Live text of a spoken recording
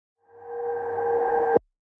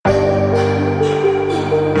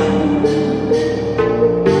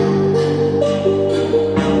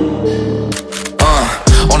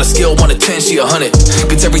0 on a 10, she 100.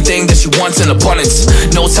 Gets everything that she wants in abundance.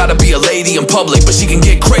 Knows how to be a lady in public, but she can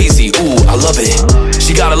get crazy. Ooh, I love it.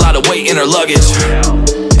 She got a lot of weight in her luggage,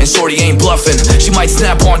 and shorty ain't bluffing. She might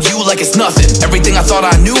snap on you like it's nothing. Everything I thought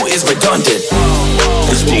I knew is redundant.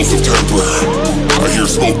 Explosive temper, I hear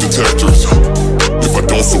smoke detectors. If I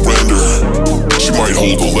don't surrender, she might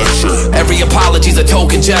hold a lecture. Every apology's a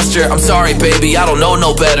token gesture. I'm sorry baby, I don't know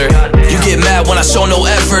no better. You get mad when I show no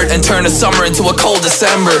effort and turn the summer into a cold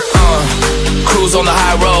December. Cruise on the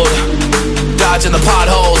high road, dodging the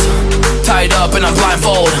potholes, tied up and I'm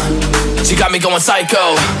blindfold. She got me going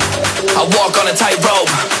psycho. I walk on a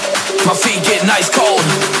tightrope, my feet get nice cold,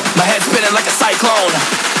 my head spinning like a cyclone.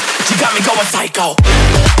 She got me going psycho.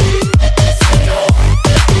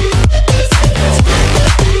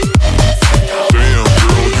 Damn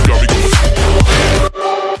girl, you got me going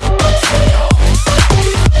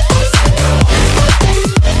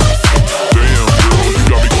Damn girl, you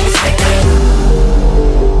got me going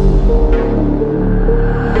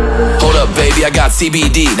Hold up baby, I got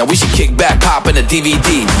CBD. Now we should kick back, pop in a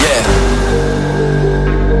DVD, yeah.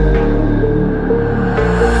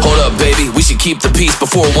 Baby, we should keep the peace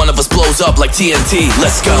before one of us blows up like TNT.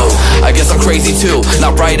 Let's go. I guess I'm crazy too.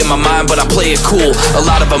 Not right in my mind, but I play it cool. A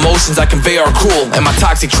lot of emotions I convey are cruel, and my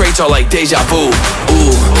toxic traits are like deja vu.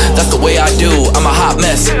 Ooh, that's the way I do. I'm a hot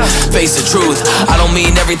mess. Face the truth. I don't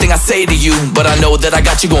mean everything I say to you, but I know that I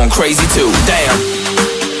got you going crazy too. Damn.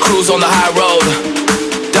 Cruise on the high road,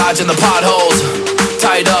 dodging the potholes,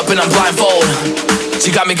 tied up and I'm blindfold. She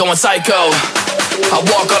got me going psycho. I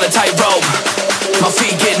walk on a tightrope, my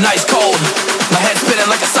feet get nice cold, my head spinning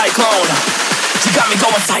like a cyclone. She got me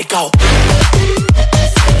going psycho.